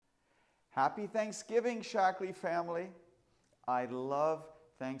Happy Thanksgiving, Shaklee family. I love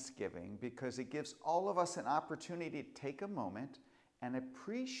Thanksgiving because it gives all of us an opportunity to take a moment and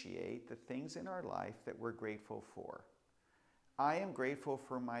appreciate the things in our life that we're grateful for. I am grateful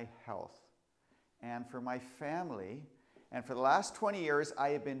for my health and for my family, and for the last 20 years, I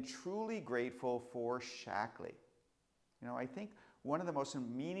have been truly grateful for Shaklee. I think one of the most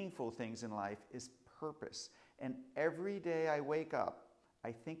meaningful things in life is purpose, and every day I wake up,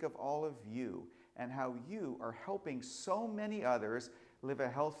 I think of all of you and how you are helping so many others live a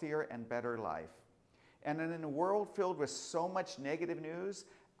healthier and better life. And in a world filled with so much negative news,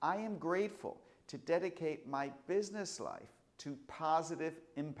 I am grateful to dedicate my business life to positive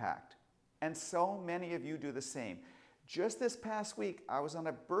impact. And so many of you do the same. Just this past week, I was on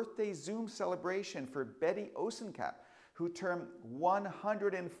a birthday Zoom celebration for Betty Osenkap, who turned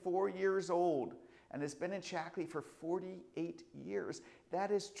 104 years old and has been in Shaklee for 48 years.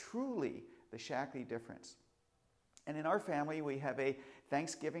 That is truly the Shaklee difference. And in our family, we have a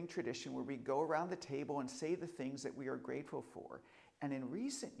Thanksgiving tradition where we go around the table and say the things that we are grateful for. And in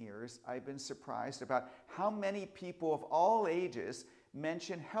recent years, I've been surprised about how many people of all ages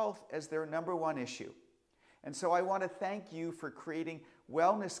mention health as their number one issue. And so I want to thank you for creating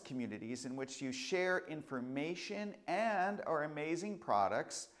wellness communities in which you share information and our amazing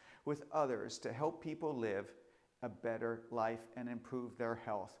products with others to help people live a better life and improve their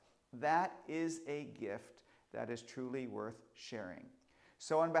health. That is a gift that is truly worth sharing.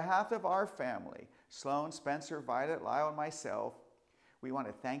 So on behalf of our family, Sloan, Spencer, Violet, Lyle, and myself, we want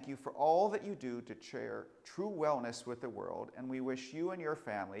to thank you for all that you do to share true wellness with the world, and we wish you and your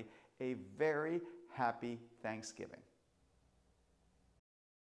family a very happy Thanksgiving.